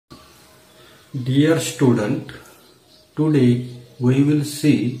Dear student, today we will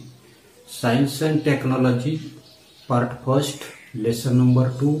see Science and Technology part first, lesson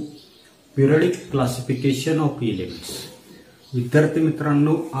number 2, periodic classification of elements. विद्यार्थी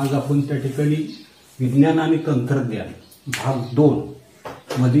मित्रांनो, आज आपण त्या ठिकाणी विज्ञान आणि तंत्रज्ञान भाग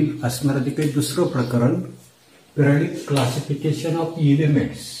 2 मधील असणारे काही दुसरं प्रकरण periodic classification of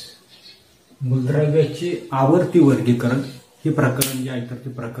elements, मूलद्रव्याचे आवर्ती वर्गीकरण हे प्रकरण जे आहे तर ते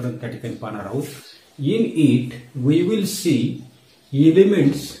प्रकरण त्या ठिकाणी पाहणार आहोत. In it we will see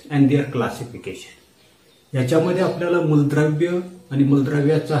elements and there classification. याच्यामध्ये आपल्याला मूलद्रव्य आणि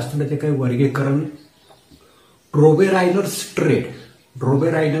मूलद्रव्याचं असणारे काही वर्गीकरण, ट्रोबेरायनर्स ट्रेड,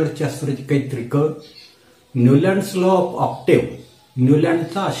 ट्रोबेरायनरचे असणारे काही त्रिकळ, न्यूलँड्स लॉ ऑफ ऑक्टेव्ह,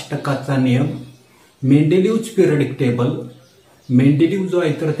 न्यूलँडचा अष्टकाचा नियम, मेंडेलिव्हज पिरियडिक टेबल, मेंडेलिव्ह जो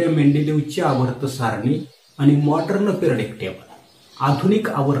आहे तर त्या मेंडेलिव्हची आवर्त सारणी आणि मॉडर्न पिरियडिक टेबल, आधुनिक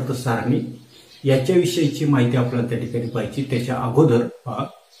आवर्त सारणी याच्याविषयीची माहिती आपल्याला त्या ठिकाणी पाहिजे. त्याच्या अगोदर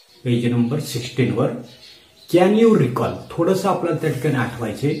पेज नंबर 16 वर कॅन यू रिकॉल, थोडंसं आपल्याला त्या ठिकाणी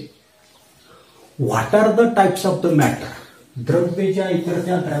आठवायचे. What R the types of the matter, द्रव्य जे आहे तर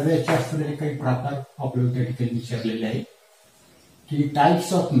त्या द्रव्याचे असणारे काही प्रकार आपल्याला त्या ठिकाणी विचारलेले आहे की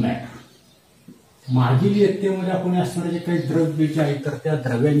टाइप्स ऑफ मॅटर. मागील इयत्तेमध्ये आपण असणारे जे काही द्रव्य जे आहे तर त्या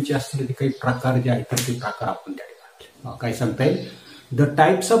द्रव्यांचे असणारे काही प्रकार जे आहेत तर ते प्रकार आपण त्या ठिकाणी काय सांगता येईल. The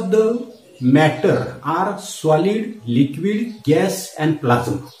types of the matter R solid, liquid, gas and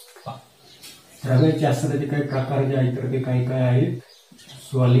plasma. द्रव्याचे असणारे काही प्रकार जे आहेत तर ते काय काय आहेत.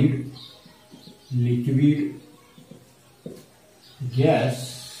 Solid, liquid, gas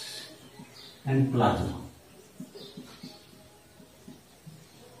and plasma.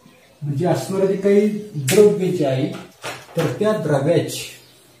 म्हणजे असणारे काही द्रव्य जे आहे तर त्या द्रव्याचे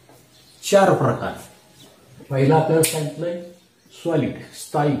 4 प्रकार. पहिला आपल्याला सांगितलंय सॉलिड,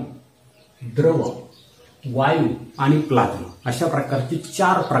 स्थायू, द्रव, वायू आणि प्लाझ्मा, अशा प्रकारचे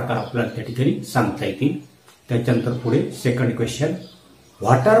 4 प्रकार आपल्याला त्या ठिकाणी सांगता येतील. त्याच्यानंतर पुढे second question,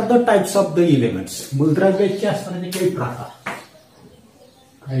 what R the types of the elements, मूलद्रव्याचे असणारे काही प्रकार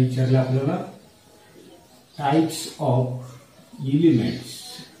काय विचारले आपल्याला. टाइप्स ऑफ एलिमेंट्स,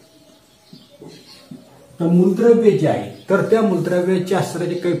 तर मूलद्रव्य जे आहे तर त्या मूलद्रव्याचे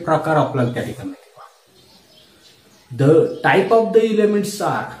असणारे काही प्रकार आपल्याला त्या ठिकाणी. The type of the elements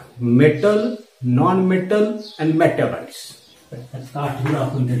R metal, non metal and metalloids. आठवीला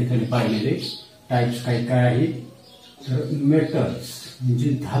आपण त्या ठिकाणी पाहिलेले टाइप्स काय काय आहेत. तर मेटल्स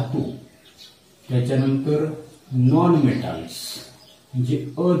म्हणजे धातू, त्याच्यानंतर नॉन मेटल्स म्हणजे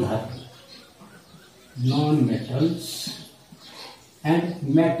अधातू, नॉन मेटल्स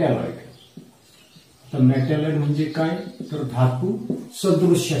अँड मेटॅलॉइड. तर मेटॅलॉइड म्हणजे काय तर धातू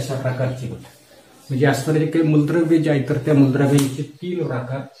सदृश्य अशा प्रकारचे घटक. म्हणजे असणारे काही मूलद्रव्य जे आहे तर त्या मूलद्रव्यांचे 3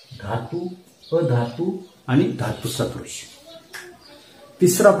 प्रकार, धातू, अधातू आणि धातू सदृश्य.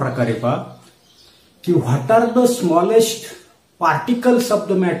 तिसरा प्रकार आहे पहा की what R the smallest particles of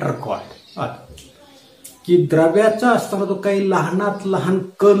the matter called. की द्रव्याचा असताना तो काही लहानात लहान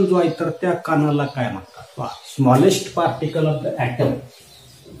कण जो आहे तर त्या कणाला काय म्हणतात. Smallest particle of the item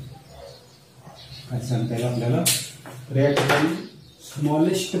काय सांगता येईल आपल्याला. या ठिकाणी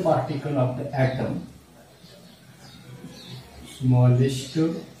smallest particle of the item, smallest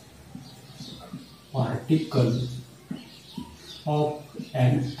particle of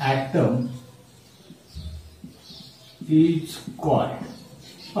N item is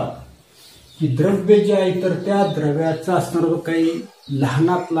called. की द्रव्य जे आहे तर त्या द्रव्याचा असणारा काही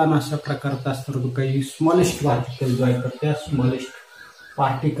लहानात लहान अशा प्रकारचा असणारा काही स्मॉलेस्ट पार्टिकल जो आहे तर त्या स्मॉलेस्ट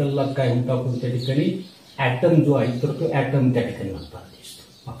पार्टिकलला काय म्हणतो आपण त्या ठिकाणी ॲटम जो आहे तर तो ॲटम त्या ठिकाणी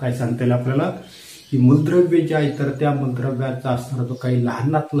म्हणतात. काय सांगता येईल आपल्याला की मूलद्रव्य जे आहे तर त्या मूलद्रव्याचा असणारा जो काही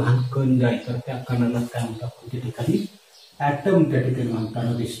लहानात लहान कण जे आहे तर त्या कणाला काय म्हणतो आपण त्या ठिकाणी ॲटम त्या ठिकाणी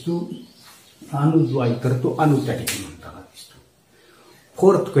म्हणताना दिसतो. अणू जो आहे तर तो अणू त्या ठिकाणी म्हणताना दिसतो.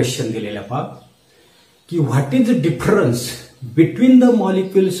 फोर्थ क्वेश्चन दिलेला पहा की what is the difference between the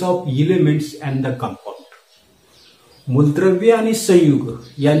molecules of elements and the compound. मूलद्रव्य आणि संयुग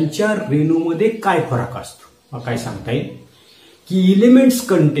यांच्या रेणूमध्ये काय फरक असतो. काय सांगता येईल की elements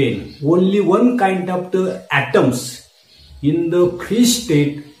content only one kind of the atoms in the free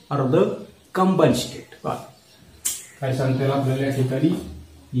state or the combine state. काय सांगता येईल आपल्याला या ठिकाणी.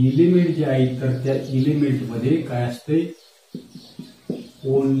 एलिमेंट जे आहे तर त्या एलिमेंटमध्ये काय असते.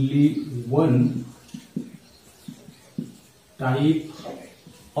 ओनली वन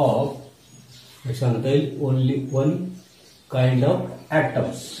टाइप ऑफ, काय सांगता येईल only one kind of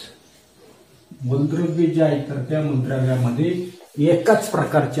atoms. मूलद्रव्य जे आहे तर त्या मूलद्रव्यामध्ये एकाच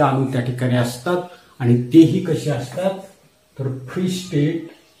प्रकारचे अणू त्या ठिकाणी असतात आणि तेही कसे असतात तर फ्री स्टेट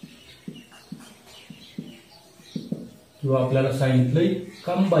किंवा आपल्याला सांगितलंय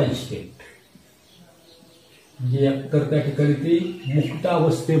कंबाईन स्टेट, म्हणजे एकतर त्या ठिकाणी ते मुक्त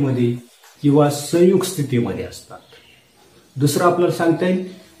अवस्थेमध्ये किंवा संयुक्त स्थितीमध्ये असतात. दुसरं आपल्याला सांगता येईल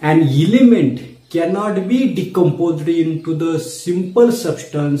अन element cannot be decomposed in to the simple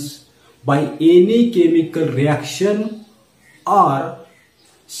substance by any chemical reaction or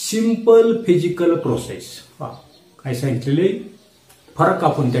simple physical process. काय सांगितलेले फरक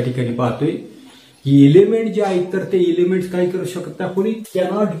आपण त्या ठिकाणी पाहतोय की एलिमेंट जे आहेत तर ते एलिमेंट काय करू शकतात कोणी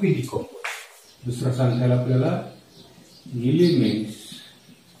कॅनॉट बी डिकम्पोज. दुसरं सांगता येईल आपल्याला elements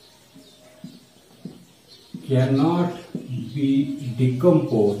cannot be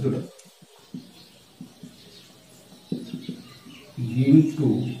decomposed into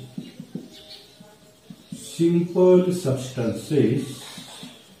simple substances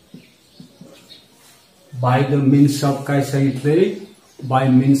by the means of काय सांगितले by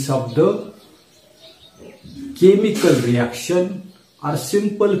means of the chemical reaction or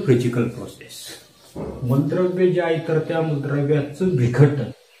simple physical process. मूलद्रव्य जे आहे तर त्या मूलद्रव्याचं विघटन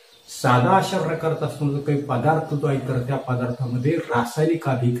साधा अशा प्रकारचा असतो काही पदार्थ जो आहे तर त्या पदार्थामध्ये रासायनिक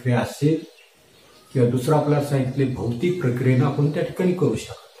अभिक्रिया असेल किंवा दुसरं आपल्याला सांगितले भौतिक प्रक्रियेनं आपण त्या ठिकाणी करू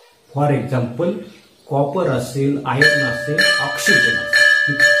शकतो. फॉर एक्झाम्पल कॉपर असेल, आयर्न असेल, ऑक्सिजन असेल,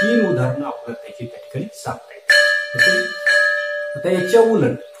 ही 3 उदाहरणं आपल्याला त्याची त्या ठिकाणी सांगता येतात. आता याच्या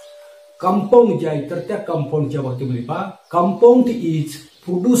उलट कंपाऊंड जे आहे तर त्या कंपाऊंडच्या बाबतीमध्ये पहा compound is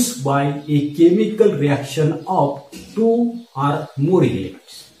produced by a chemical reaction of 2 or more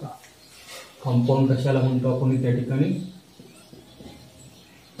elements. Compound कशाला म्हणतो आपण त्या ठिकाणी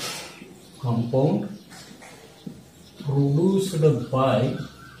compound produced by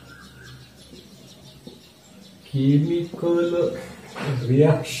chemical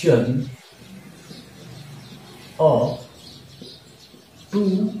reaction of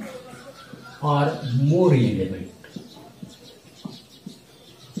 2 or more element.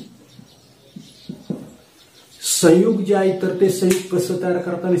 संयुग जे आहे तर ते संयुग कसं तयार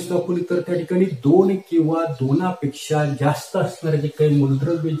करताना दिसतो आपण तर त्या ठिकाणी 2 किंवा 2पेक्षा जास्त असणारे जे काही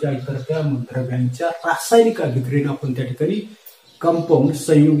मूलद्रव्य जे आहे तर त्या मूलद्रव्यांच्या रासायनिक अभिक्रियेने आपण त्या ठिकाणी कंपाऊंड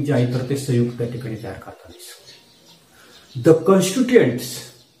संयुग जे आहे तर ते संयुग त्या ठिकाणी तयार करताना दिसतो. The constituents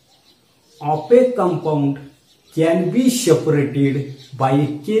of A compound can be separated by a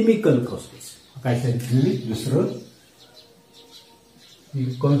chemical process. काय सांगितलं दुसरं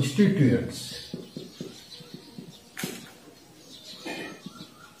कॉन्स्टिट्युएंट्स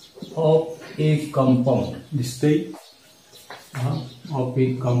of a compound दिसतंय of a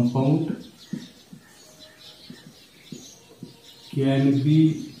compound can be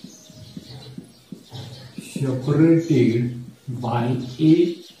separated by a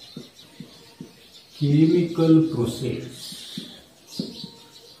chemical process.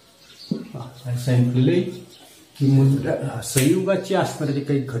 सांगितलेले की संयुगाचे असणारे जे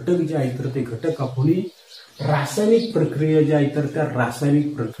काही घटक जे आहेत तर ते घटक आपण रासायनिक प्रक्रिया ज्या आहेत तर त्या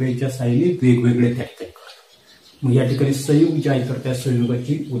रासायनिक प्रक्रियेच्या साहाय्याने वेगवेगळे त्या ठिकाणी करतात. मग या ठिकाणी संयुग जे आहे तर त्या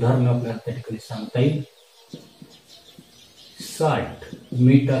संयुगाची उदाहरणं आपल्याला त्या ठिकाणी सांगता येईल. साल्ट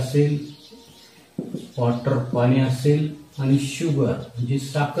मीठ असेल, वॉटर पाणी असेल आणि शुगर म्हणजे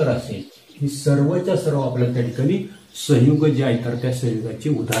साखर असेल, ही सर्वच्या सर्व आपल्याला त्या ठिकाणी संयुग जे आहे तर त्या संयुगाची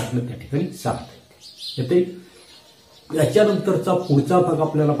उदाहरणं त्या ठिकाणी सांगता येते. याच्यानंतरचा पुढचा भाग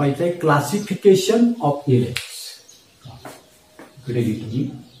आपल्याला पाहिजे आहे क्लासिफिकेशन ऑफ एलिमेंट्स. इकडे घेतो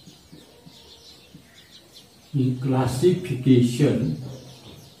मी क्लासिफिकेशन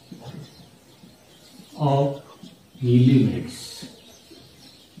ऑफ एलिमेंट्स.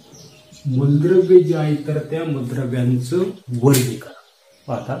 मूलद्रव्य जे आहे तर त्या मूलद्रव्यांचं वर्गीकरण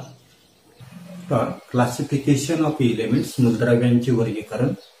पाहता. तर क्लासिफिकेशन ऑफ एलिमेंट्स मूलद्रव्यांचे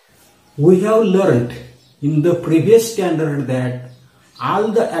वर्गीकरण. We have learned in the previous standard that all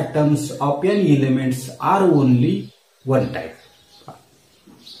the atoms of an elements are only one type.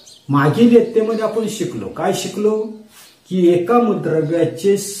 मागील इयत्तेमध्ये आपण शिकलो काय शिकलो की एका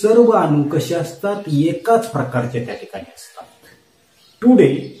मूलद्रव्याचे सर्व अणू कसे असतात एकाच प्रकारचे त्या ठिकाणी असतात. Today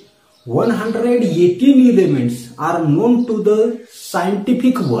 118 elements R non to the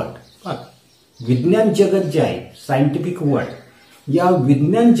scientific world. विज्ञान जगत जे आहे सायंटिफिक वर्ल्ड या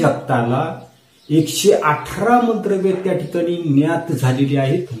विज्ञान जगताला 118 मूलद्रव्ये त्या ठिकाणी ज्ञात झालेली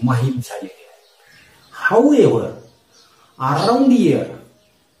आहेत, माहीत झालेली आहेत. हाऊएव्हर around year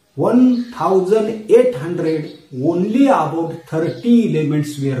 1800 only about 30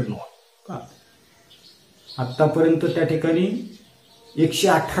 elements wear non. आतापर्यंत त्या ठिकाणी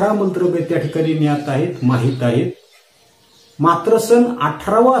 118 मूलद्रव्ये त्या ठिकाणी ज्ञात आहेत, माहीत आहेत. मात्र सन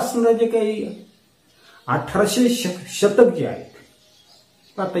 18वा असणारे जे काही 1800 शतक जे आहेत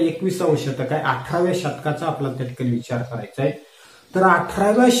आता 21वा शतक आहे, 18व्या शतकाचा आपल्याला त्या ठिकाणी विचार करायचा आहे. तर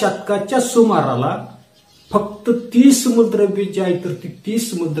 18व्या शतकाच्या सुमाराला फक्त 30 मूलद्रव्ये जी आहेत तर ती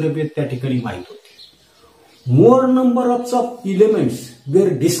 30 मूलद्रव्ये त्या ठिकाणी माहीत होती. मोर number of elements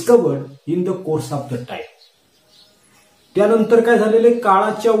where discovered in the course of the time. त्यानंतर काय झालेले,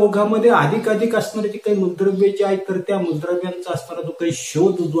 काळाच्या ओघामध्ये अधिक असणारे जे काही मूलद्रव्ये जे आहेत तर त्या मूलद्रव्यांचा असणारा जो काही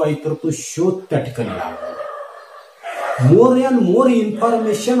शोध जो आहे तर तो शोध त्या ठिकाणी लागला. More and more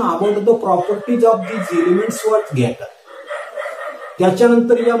information about the properties of these elements was gather.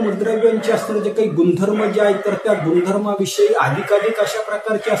 त्याच्यानंतर या मूलद्रव्यांचे असणारे जे काही गुणधर्म जे आहेत तर त्या गुणधर्माविषयी अधिक अशा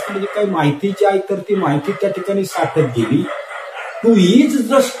प्रकारची असणारी जे काही माहिती जी आहे तर ती माहिती त्या ठिकाणी साठत गेली. Two is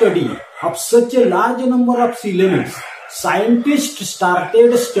the study of such a large number of elements, scientist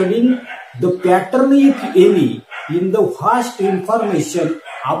started studying the pattern if any in the vast information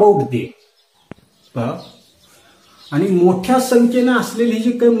about they. आणि मोठ्या संख्येने असलेली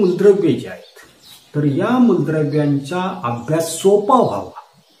जी काही मूलद्रव्ये जी आहेत तर या मूलद्रव्यांचा अभ्यास सोपा व्हावा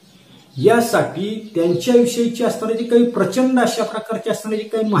यासाठी त्यांच्याविषयीची असणारी जी काही प्रचंड अशा प्रकारची असणारी जी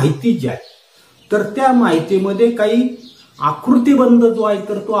काही माहिती जी आहे तर त्या माहितीमध्ये काही आकृतीबंध जो आहे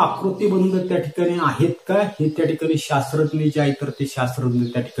तर तो आकृतीबंध त्या ठिकाणी आहेत का हे त्या ठिकाणी शास्त्रज्ञ जे आहे तर ते शास्त्रज्ञ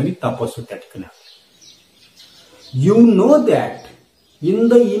त्या ठिकाणी तपासू त्या ठिकाणी. You know that in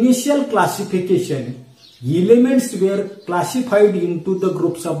the initial classification elements wear classified in to the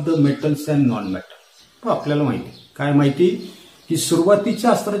groups of the metals and non metal. आपल्याला माहिती काय माहिती की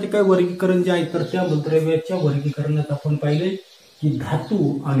सुरुवातीच्या असणारे काही वर्गीकरण जे आहे तर त्या मूलद्रव्याच्या वर्गीकरणात आपण पाहिले की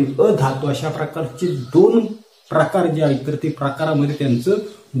धातू आणि अधातू अशा प्रकारचे 2 प्रकार जे आहेत तर ते प्रकारामध्ये त्यांचं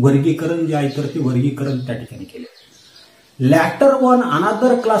वर्गीकरण जे आहे तर ते वर्गीकरण त्या ठिकाणी केले. Latter one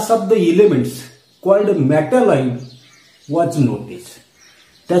another class of the elements called मेटॅलॉइड was notice.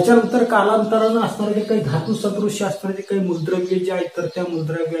 त्याच्यानंतर कालांतरानं असणारे जे काही धातू सदृश्य असणारे जे काही मूलद्रव्ये जे आहेत तर त्या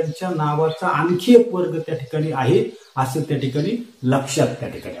मूलद्रव्यांच्या नावाचा आणखी एक वर्ग त्या ठिकाणी आहे असं त्या ठिकाणी लक्षात त्या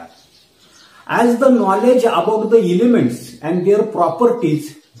ठिकाणी आलं. As the knowledge about the elements and their properties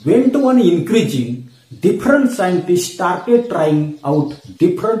went on increasing, different scientists started trying out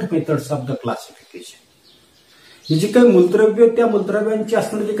different methods of the classification. हे जे काही मूलद्रव्य त्या मूलद्रव्यांचे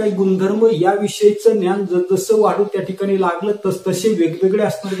असणारे जे काही गुणधर्म याविषयीचं ज्ञान जसं वाढू त्या ठिकाणी लागलं तसे वेगवेगळे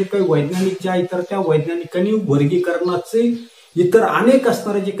असणारे जे काही वैज्ञानिक जे आहेत तर त्या वैज्ञानिकांनी वर्गीकरणाचे इतर अनेक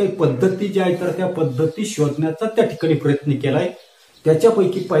असणारे जे काही पद्धती ज्या आहेत तर त्या पद्धती शोधण्याचा त्या ठिकाणी प्रयत्न केलाय.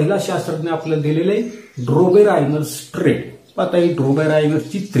 त्याच्यापैकी पहिला शास्त्रज्ञ आपल्याला दिलेले ड्रोबेरायनर-स्ट्रेट. आता ही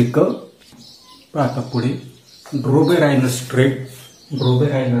ड्रोबेरायनरची त्रिक आता पुढे ड्रोबेरायनर-स्ट्रेट,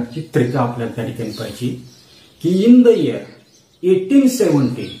 ड्रोबेरायनरची त्रिका आपल्याला त्या ठिकाणी पाहिजे की in the year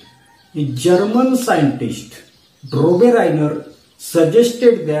 1870 German scientist ड्रोबेरायनर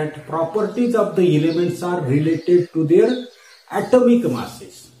suggested that properties of the elements R related to their atomic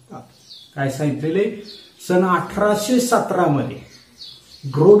masses. काय सांगितलेले सन 1817 मध्ये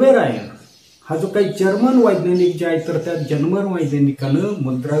ड्रोबेरायनर हा जो काही जर्मन वैज्ञानिक जे आहे तर त्या जर्मन वैज्ञानिकानं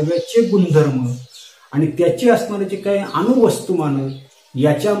मूलद्रव्याचे गुणधर्म आणि त्याचे असणारे जे काही अणुवस्तुमान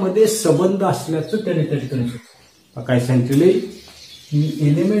याच्यामध्ये संबंध असल्याचं त्याने त्या ठिकाणी काय सांगितले की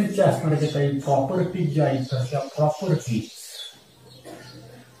एलिमेंटच्या असणारे जे काही प्रॉपर्टीज जे आहेत तर त्या प्रॉपर्टीज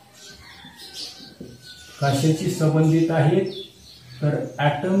कशाशी संबंधित आहेत तर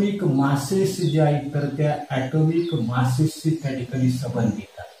ॲटॉमिक मासेस जे आहेत तर त्या ॲटॉमिक मासेसशी त्या ठिकाणी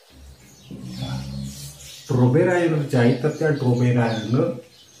संबंधित आहे. ड्रोबेरायनर जे आहे तर त्या ड्रोबेरायनरनं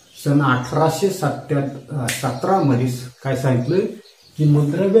सन 1817 मध्ये काय सांगितलं की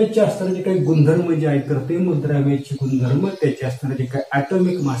मूलद्रव्याचे असणारे जे काही गुणधर्म जे आहेत तर ते मूलद्रव्याचे गुणधर्म त्याचे असणारे जे काही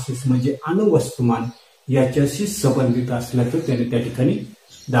ॲटॉमिक मासेस म्हणजे अणुवस्तुमान याच्याशी संबंधित असल्याचं त्याने त्या ठिकाणी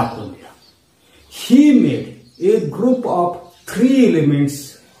दाखवून दिलं. He made a group of 3 elements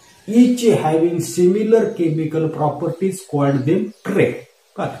each having similar chemical properties called them trait.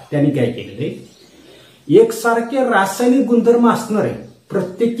 त्यांनी काय केलेले एकसारखे रासायनिक गुणधर्म असणारे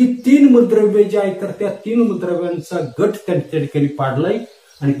प्रत्येकी 3 मूलद्रव्ये जे आहेत तर त्या 3 मूलद्रव्यांचा गट त्या ठिकाणी पाडलाय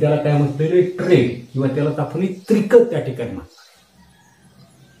आणि त्याला काय म्हणतोय ट्रेड किंवा त्याला आपण त्रिक त्या ठिकाणी म्हणतो.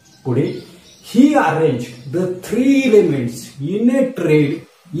 पुढे ही arrange the 3 elements in A trade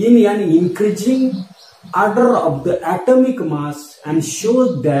in an increasing order of the atomic mass and shows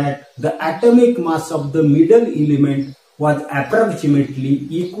that the atomic mass of the middle element was approximately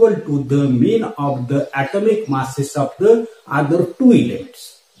equal to the mean of the atomic masses of the other 2 elements.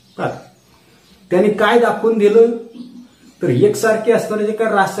 त्याने काय दाखवून दिलं तर एकसारखे असणारे जे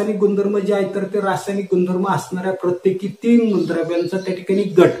काही रासायनिक गुणधर्म जे आहेत तर ते रासायनिक गुणधर्म असणाऱ्या प्रत्येकी 3 मूलद्रव्यांचा त्या ठिकाणी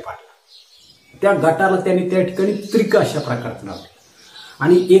गट पाडला. त्या गटाला त्याने त्या ठिकाणी त्रिक अशा प्रकारचं नाव दिलं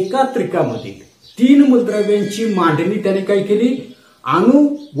आणि एका त्रिकामध्ये 3 मूलद्रव्यांची मांडणी त्याने काय केली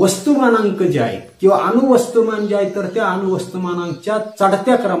अणुवस्तुमानांक जे आहेत किंवा अणुवस्तुमान जे आहे तर त्या अणुवस्तुमानांच्या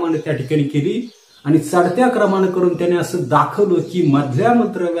चढत्या क्रमाने त्या ठिकाणी केली आणि चढत्या क्रमाने करून त्याने असं दाखवलं की मधल्या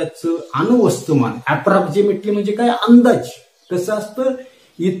मूलद्रव्याचं अणुवस्तुमान अप्रॉक्सिमेटली म्हणजे काय अंदाज कसं असतं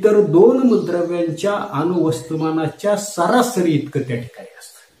इतर दोन मूलद्रव्यांच्या अणुवस्तुमानाच्या सरासरी इतकं त्या ठिकाणी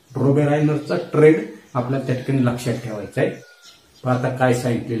असतं. ड्रोबेरायनरचा ट्रेड आपल्याला त्या ठिकाणी लक्षात ठेवायचा आहे. आता काय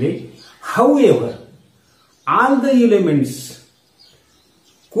सांगितलेले हाऊएव्हर ऑल द एलिमेंट्स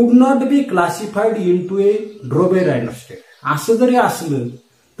कुड not be classified into A ड्रोबेरायनर state. असं जरी असलं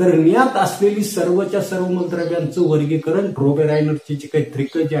तर ज्ञात असलेली सर्वच्या सर्व मूलद्रव्यांचं वर्गीकरण ड्रोबेरायनरची जी काही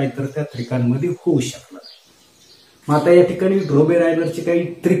त्रिकं जी आहेत तर त्या त्रिकांमध्ये होऊ शकलं नाही. मग आता या ठिकाणी ड्रोबेरायनरची काही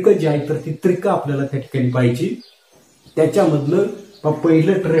त्रिकं जी आहेत तर ती त्रिकं आपल्याला त्या ठिकाणी पाहिजे. त्याच्यामधलं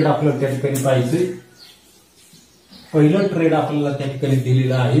पहिलं ट्रेड आपल्याला त्या ठिकाणी पाहिजे. पहिलं ट्रेड आपल्याला त्या ठिकाणी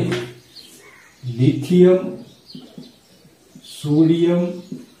दिलेलं आहे लिथियम, सोडियम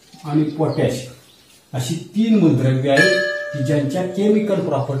आणि पोटॅशियम अशी 3 मूलद्रव्ये आहेत की ज्यांच्या केमिकल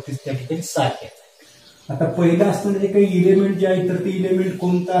प्रॉपर्टीज त्या ठिकाणी सारख्या आहेत. आता पहिलं असताना जे काही इलेमेंट जे आहे तर ते इलेमेंट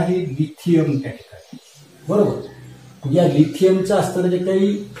कोणतं आहे लिथियम त्या ठिकाणी बरोबर. या लिथियमचं असताना जे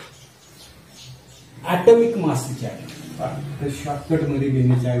काही ऍटॉमिक मास जे आहे तर शॉर्टकट मध्ये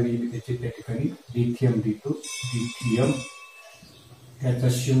लिहिण्याच्या ऐवजी मी त्याचे त्या ठिकाणी लिथियम लिहितो. लिथियम त्याचा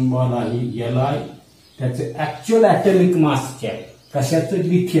सिंबॉल आहे Li. त्याचं ऍक्च्युअल ऍटॉमिक मास जे आहे कशाचं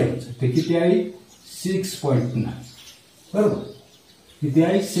लिथियमचं ते किती आहे 6.9 बरोबर. किती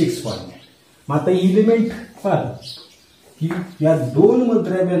आहे 6.9. मग आता इलिमेंट पहा की या 2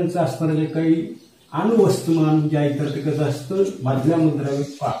 मूलद्रव्यांचं असणारं जे काही अणुवस्तुमान जे आहे तर ते कसं असतं मधल्या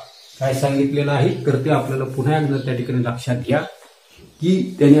मूलद्रव्यात पहा काय सांगितलेलं आहे तर ते आपल्याला पुन्हा एकदा त्या ठिकाणी लक्षात घ्या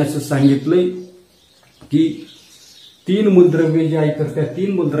की त्याने असं सांगितलंय की 3 मूलद्रव्ये जी आहेत तर त्या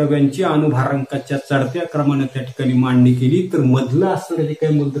 3 मूलद्रव्यांची अणुभारांकाच्या चढत्या क्रमाने त्या ठिकाणी मांडणी केली तर मधलं असणारे जे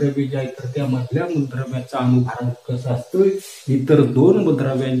काही मूलद्रव्ये जे आहेत तर त्या मधल्या मूलद्रव्याचा अणुभारांक कसा असतो इतर 2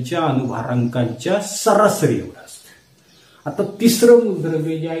 मूलद्रव्यांच्या अणुभारांकांच्या सरासरी एवढा असतो. आता तिसरं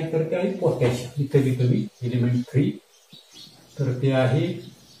मूलद्रव्य जे आहे तर ते आहे पोटॅशियम. इथे तुम्ही एलिमेंट 3 तर ते आहे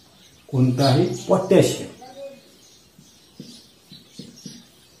कोणतं आहे पोटॅशियम.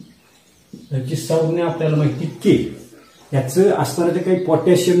 याची संज्ञा आपल्याला माहिती के. याचं असणारं जे काही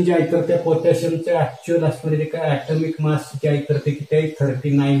पोटॅशियम जे आहे तर त्या पोटॅशियमचं ऍक्च्युअल असणारे जे काही ऍटॉमिक मास जे आहे तर ते किती आहे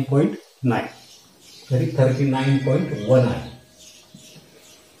 39.9 तरी 39.1 आहे.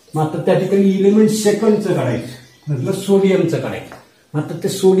 मग आता त्या ठिकाणी इलिमेंट सेकंडचं काढायचं म्हटलं सोडियमचं काढायचं. मग आता ते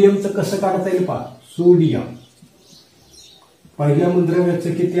सोडियमचं कसं काढता येईल पहा. सोडियम पहिल्या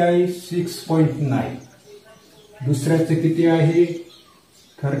मूलद्रव्याचं किती आहे 6.9 दुसऱ्याचं किती आहे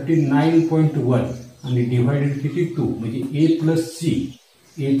 39.1 आणि डिव्हायडेड किती 2 म्हणजे ए प्लस सी.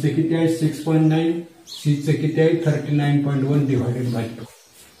 एचं किती आहे 6.9 सीचं किती आहे 39.1 डिव्हायडेड बाय 2.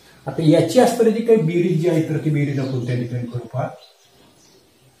 आता याची असणारी जी काही बेरीज जी आहे तर ती बेरीज आपण त्या ठिकाणी करू पहा.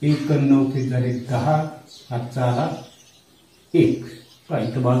 1 आणि 9 ते झाले 10 आजचा आला 1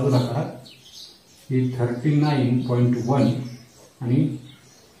 इथं बाजूला करा. हे 39.1 आणि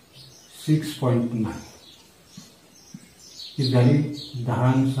 6.9 ही झाली 10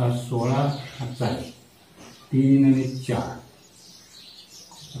 आणि 7 16 आजचा आहे 3 आणि 4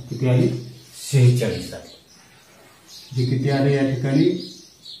 किती आली 46 आली. जे किती आले या ठिकाणी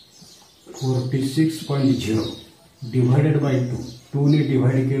 46.0 डिव्हायडेड बाय 2 ने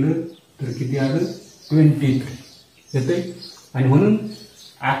डिव्हाइड केलं तर किती आलं 23 येते. आणि म्हणून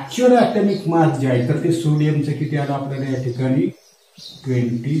ऍक्च्युअल ऍटॉमिक मास जे आहे तर ते सोडियमचं किती आलं आपल्याला या ठिकाणी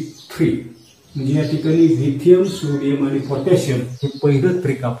 23. म्हणजे या ठिकाणी लिथियम सोडियम आणि पोटॅशियम हे पहिलं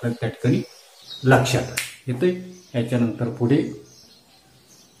त्रिक आपल्याला त्या ठिकाणी लक्षात येते. याच्यानंतर पुढे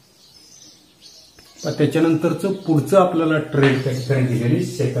त्याच्यानंतरचं पुढचं आपल्याला ट्रेड त्या ठिकाणी दिलेली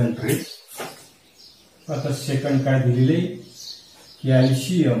सेकंड ट्रेड. आता सेकंड काय दिलेले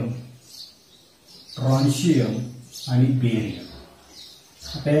कॅल्शियम ट्रॉन्शियम आणि बेरियम.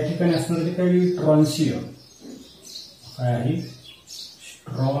 आता या ठिकाणी असणार जे काही ट्रॉन्शियम काय आहे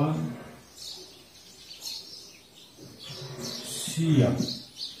स्ट्रॉन्शियम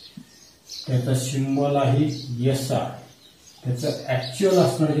त्याचा सिंबल आहे SR. त्याचं ऍक्च्युअल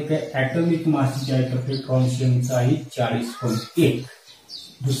असणार जे काही ऍटॉमिक मास जे आहे तर ते ट्रॉन्शियमचं आहे 40.1.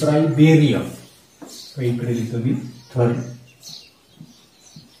 दुसरा आहे बेरियम इकडे लिहितो मी थर्ड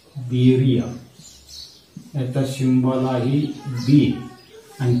बेरियम याचा सिंबल आहे B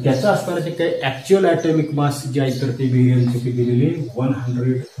आणि त्याचा असणारा जे काही ऍक्च्युअल ऍटॉमिक मास जे आहे तर ते बेरियमचे किती दिलेले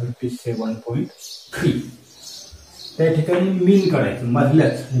 137.3. त्या ठिकाणी मीन काढायचं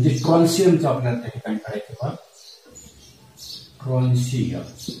मधल्याच म्हणजे ट्रॉन्शियमचं आपल्याला त्या ठिकाणी काढायचं पहा. ट्रॉन्शियम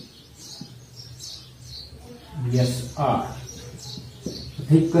SR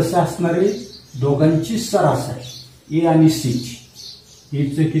हे कसं असणार आहे, दोघांची सरासरी ए आणि सी ची.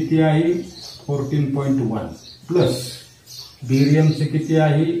 एचं किती आहे 14.1 प्लस बेरियमचं किती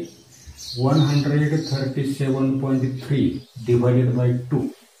आहे 137.3 डिवायडेड बाय 2.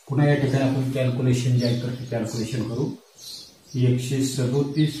 पुन्हा या ठिकाणी आपण कॅल्क्युलेशन जे आहे तर ते कॅल्क्युलेशन करू.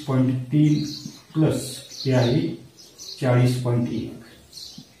 137.3 प्लस हे आहे 40.1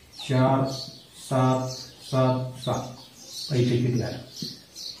 4 7 7 7 इथे किती आहे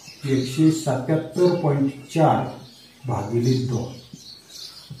 177.4 भागिले 2.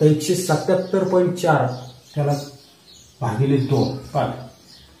 आता 177.4 त्याला भागिले 2 पाच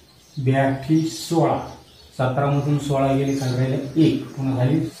 82 16 17 मधून 16 गेले खाली राहिले 1 पुन्हा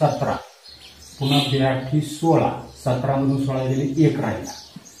झाली 17 पुन्हा 82 16 17 मधून 16 गेले 1 राहिला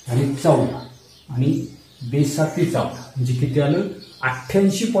आणि 14 आणि 2-7-14 म्हणजे किती आलं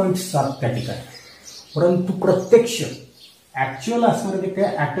 88.7 त्या ठिकाणी. परंतु प्रत्यक्ष ऍक्च्युअल असणार ते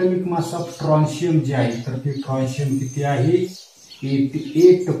काय ॲटॉमिक मास ऑफ ट्रॉन्शियम जे आहे तर ते ट्रॉन्शियम किती आहे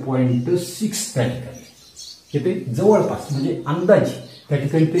 88.6 त्या ठिकाणी. ते जवळपास म्हणजे अंदाजे त्या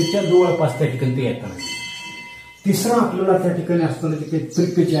ठिकाणी त्याच्या जवळपास त्या ठिकाणी ते येतात. तिसरा आपल्याला त्या ठिकाणी असताना जे काही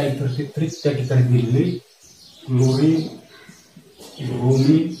त्रिक जे आहे तर ते त्रिक त्या ठिकाणी दिलेले क्लोरीन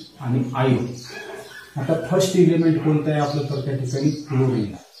ब्रोमीन आणि आयोडीन. आता फर्स्ट इलेमेंट कोणतं आहे आपलं तर त्या ठिकाणी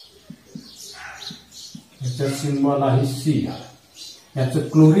क्लोरीन आहे. याचा सिम्बॉल आहे सी. याचं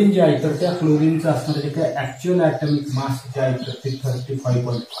क्लोरीन जे आहे तर त्या क्लोरीनचं असणार जे काय ऍक्च्युअल ॲटॉमिक मास जे आहे तर ते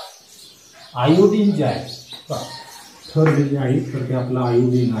 35.5. आयोडीन जे आहे थर्ड जे आहे तर ते आपलं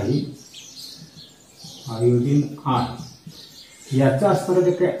आयोडीन आहे आयोडीन आर. याचा असणार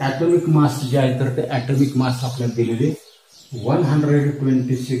जे काय ॲटॉमिक मास जे आहे तर ते ॲटॉमिक मास आपल्याला दिलेले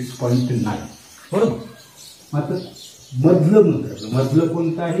 126.9 बरोबर. आता मधलं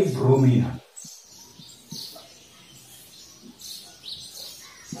कोणतं आहे ब्रोमीन आहे.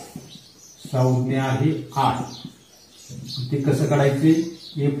 संज्ञा आहे 8. ते कसं काढायचे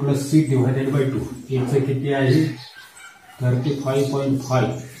ए प्लस सी डिवायडेड बाय 2. एचं किती आहे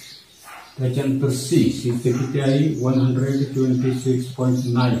 35.5 त्याच्यानंतर सीचं किती आहे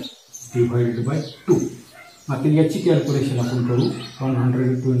 126.9 डिवायडेड बाय 2. आता याची कॅल्क्युलेशन आपण करू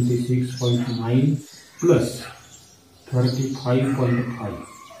 126.9 प्लस 35.5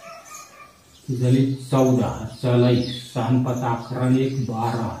 झाली 14 चला 1 6 5 11 1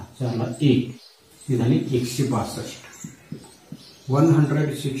 12 चला 1 ही झाली 162.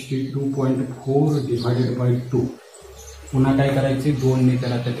 162.4 डिवायडेड बाय 2. पुन्हा काय करायचे 2 ने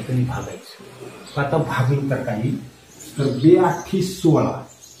त्याला त्या ठिकाणी भागायचं. आता भागलं तर काही तर 2-8 16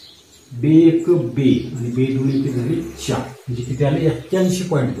 2-1 2 आणि 2-2 ते झाले 4 म्हणजे किती आले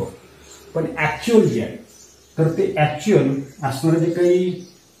 81.2. पण ऍक्च्युअल जे आहे तर ते ऍक्च्युअल असणारं जे काही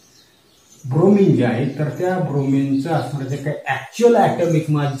ब्रोमीन जे आहे तर त्या ब्रोमीनचं असणारं जे काही ऍक्च्युअल ॲटॉमिक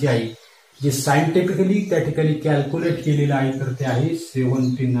मास जे आहे जे सायंटिफिकली त्या ठिकाणी कॅल्क्युलेट केलेलं आहे तर ते आहे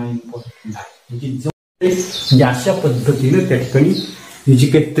 79.9. म्हणजे अशा पद्धतीनं त्या ठिकाणी ही जी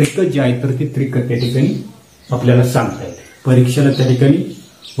काही त्रिक जे आहे तर ती त्रिक त्या ठिकाणी आपल्याला सांगता येते. परीक्षेला त्या ठिकाणी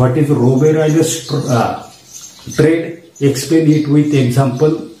what is रोबेरायनस trade explain it with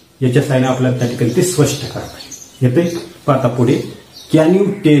example याच्या साईने आपल्याला त्या ठिकाणी ते स्पष्ट करता येते. आता पुढे कॅन यू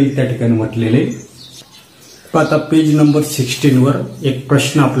टेल त्या ठिकाणी म्हटलेले. आता पेज नंबर 16 वर एक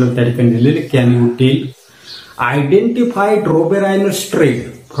प्रश्न आपल्याला त्या ठिकाणी दिलेले can you tail identify रोबेरायनस trade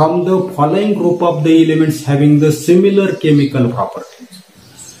from the following group of the elements having the similar chemical properties.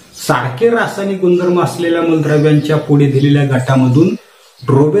 सारखे रासायनिक गुणधर्म असलेल्या मूलद्रव्यांच्या पुढे दिलेल्या गटामधून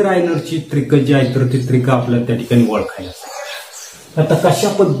रोबेरायनरची त्रिक जी आहे तर ती त्रिक आपल्याला त्या ठिकाणी ओळखायला. आता कशा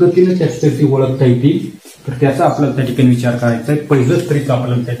पद्धतीने त्याची ओळखता येतील तर त्याचा आपल्याला त्या ठिकाणी विचार करायचा आहे. पहिलंच त्रिक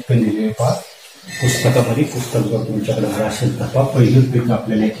आपल्याला त्या ठिकाणी दिलेलं पहा पुस्तकामध्ये. पुस्तक जर तुमच्याकडे असेल तर पहा पहिलंच त्रिक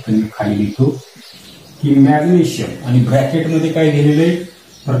आपल्याला या ठिकाणी खाली लिहितो की मॅग्नेशियम आणि ब्रॅकेटमध्ये काय दिलेलं आहे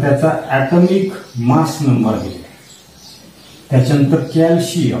तर त्याचा ॲटॉमिक मास नंबर दिलेला आहे. त्याच्यानंतर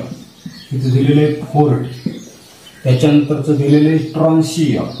कॅल्शियम इथं दिलेलं आहे 40. त्याच्यानंतरचं दिलेलं आहे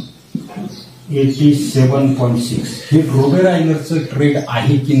ट्रॉन्शियम 87.6. हे रोबेरायनरचं ट्रेड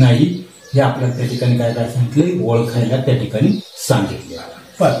आहे की नाही हे आपल्याला त्या ठिकाणी काय सांगितलं ओळखायला त्या ठिकाणी सांगितले.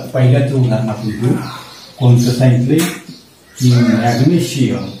 पहिल्याचं उदाहरण आपण घेऊ. कोणतं सांगितलंय की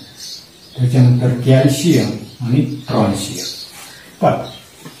मॅग्नेशियम त्याच्यानंतर कॅल्शियम आणि ट्रॉन्शियम.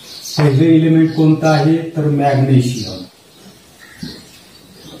 पहिलं एलिमेंट कोणतं आहे तर मॅग्नेशियम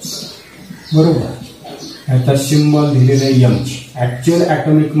बरोबर. याचा सिम्बॉल दिलेला आहे एमची. ऍक्च्युअल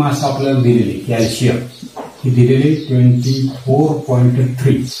ॲटॉमिक मास आपल्याला दिलेले कॅल्शियम हे दिलेले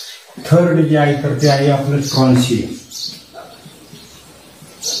 24.3. थर्ड जे आहे तर ते आहे आपलं ट्रॉन्शियम.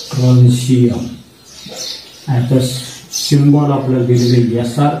 आता सिम्बॉल आपल्याला दिलेले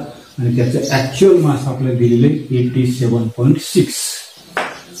SR आणि त्याचं ऍक्च्युअल मास आपल्याला दिलेले 87.6.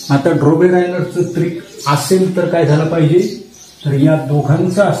 आता ड्रोबेरायनरचं ट्रिक असेल तर काय झालं पाहिजे, तर या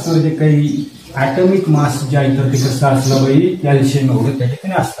दोघांचं असणारं जे काही ऍटॉमिक मास जे आहे तर ते कसं असलं पाहिजे, कॅल्शियम एवढं त्या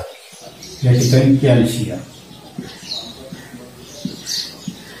ठिकाणी असतात. या ठिकाणी कॅल्शियम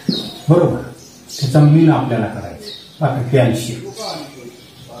बरोबर, त्याचा मीन आपल्याला करायचं. आता कॅल्शियम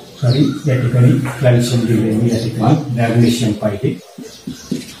सॉरी या ठिकाणी कॅल्शियम दिले मी, या ठिकाणी मॅग्नेशियम पाहिजे.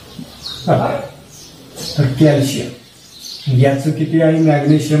 तर कॅल्शियम याचं किती आहे,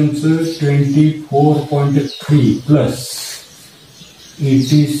 मॅग्नेशियमचं 24.3 प्लस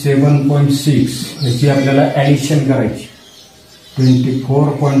 87.6 याची आपल्याला ऍडिशन करायची.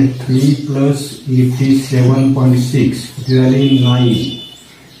 24.3 प्लस 87.6 किती झाली 9.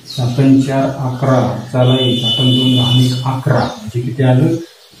 7 4 11 चला 1 8 2 10 11 म्हणजे किती आलं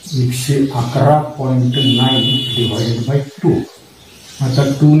 111.9 डिवाइडेड बाय 2. आता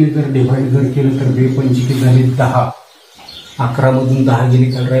 2 ने जर डिवाइड जर केलं तर 2 पंचे किती झाले 10. 11 मधून 10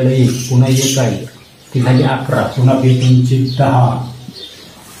 गेले तर राहिला 1, पुन्हा 1 आहे ती झाली 11, पुन्हा 2 पंचे 10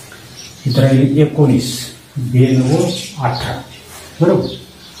 इथं राहिले 19, 2 9 18 बरोबर.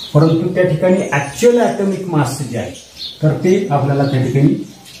 परंतु त्या ठिकाणी ऍक्च्युअल ऍटॉमिक मास जे आहे तर ते आपल्याला त्या ठिकाणी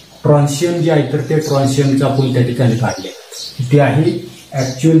ट्रॉन्शियम जे आहे तर ते ट्रॉन्शियमचं आपण त्या ठिकाणी काढले. किती आहे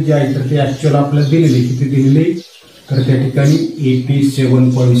ऍक्च्युअल जे आहे तर ते ऍक्च्युअल आपल्याला दिलेले, किती दिलेले तर त्या ठिकाणी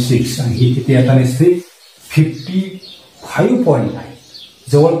 87.6 आणि हे किती आता नसते 55.9.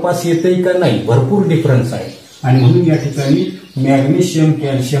 जवळपास येतंय का नाही, भरपूर डिफरन्स आहे. आणि म्हणून या ठिकाणी मॅग्नेशियम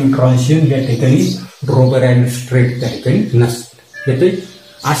कॅल्शियम ट्रॉन्शियम या ठिकाणी ड्रोबेरायनर स्ट्रेट त्या ठिकाणी नसते येते.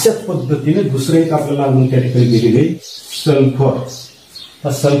 अशाच पद्धतीने दुसरं एक आपल्याला अजून त्या ठिकाणी दिलेले सल्फर.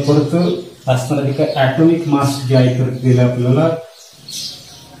 तर सल्फरचं असणारं जे काय ऍटॉमिक मास जे आहे तर दिलं आपल्याला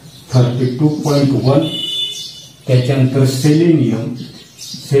 32.1. त्याच्यानंतर सेलेनियम,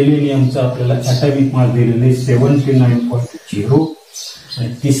 सेलेनियमचं आपल्याला ॲटॉमिक मास दिलेलं आहे 79.0 आणि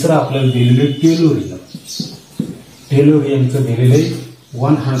तिसरं आपल्याला दिलेलं आहे टेलोरियम. टेलोरियमचं दिलेलं आहे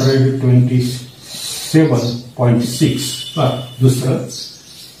 127.6. दुसरं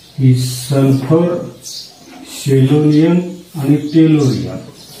ही सल्फर, सेलेनियम आणि टेलोरियम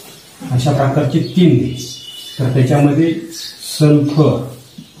अशा प्रकारचे 3 दिले. तर त्याच्यामध्ये सल्फर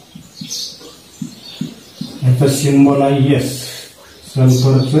याचा सिम्बॉल आहे S.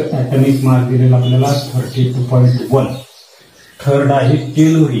 सल्फरचं ॲटॉमिक मास दिलेलं आपल्याला 32.1. थर्ड आहे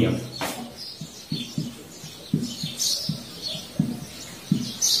टेलोरियम.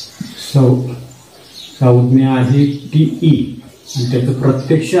 संज्ञा आहे TE आणि त्याचं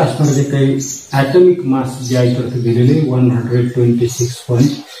प्रत्यक्ष असणारं जे काही ॲटॉमिक मास जे आहे तर ते दिलेले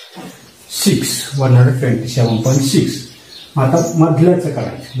 127.6. आता मधल्याचं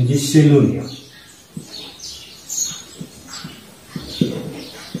करायचं म्हणजे सेलोनियम.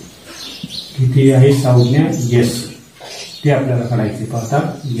 किती आहे संज्ञा S ते आपल्याला काढायचे. पाहता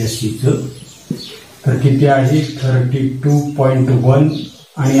SEचं तर किती आहे 32.1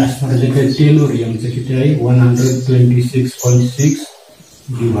 आणि असणारं जे काही टेलोरियमचं किती आहे 126.6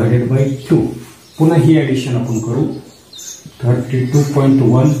 डिवायडेड बाय 2. पुन्हा ही ऍडिशन आपण करू.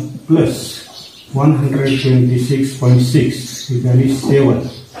 32.1 प्लस 126.6 ही झाली 7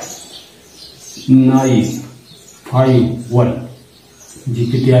 9 5 1 जी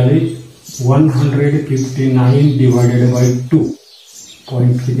किती आली 159 डिवायडेड बाय 2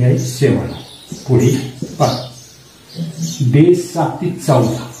 पॉईंट किती आहे 7. पुढे 5 बेस 7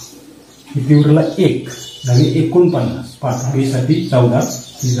 14 किती उरला 1 झाली 49. 5 बेस 14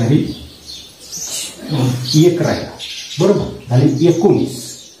 ही झाली 1 राहिला बरोबर झाली 19.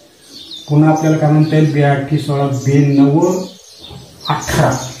 पुन्हा आपल्याला काय म्हणता येईल 2 8 16 2 9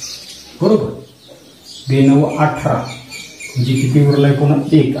 18 बरोबर 2 9 18 म्हणजे किती उरलाय पुन्हा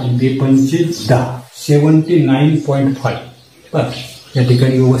 1 आणि 2 पंचे 10 79.5. बरं या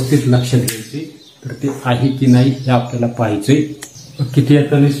ठिकाणी व्यवस्थित लक्षात घ्यायचे तर ते आहे की नाही हे आपल्याला पाहायचंय. किती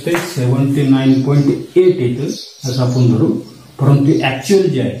येतं नसते 79.8 येतं असं आपण धरू. परंतु ऍक्च्युअल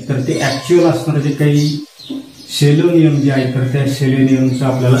जे आहे तर ते ऍक्च्युअल असणारं जे काही सेलेनियम जे आहे तर त्या सेलेनियमचं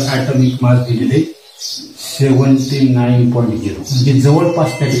आपल्याला ॲटॉमिक मास दिलेले 79.0 म्हणजे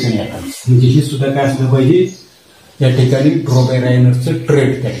जवळपास त्या ठिकाणी येतात. म्हणजे हे सुद्धा काय असलं पाहिजे या ठिकाणी ड्रोबेरायनरचं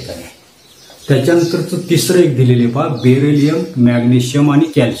ट्रेड त्या ठिकाणी. त्याच्यानंतरचं तिसरं एक दिलेले पहा बेरिलियम, मॅग्नेशियम आणि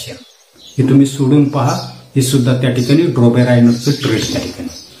कॅल्शियम. हे तुम्ही सोडून पहा, हे सुद्धा त्या ठिकाणी ड्रोबेरायनरचं ट्रेड त्या ठिकाणी.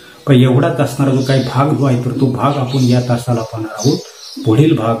 पण एवढाच असणारा जो काही भाग जो आहे तर तो भाग आपण या तासाला पाहणार आहोत.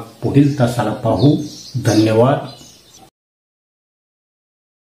 पुढील भाग पुढील तासाला पाहू. धन्यवाद.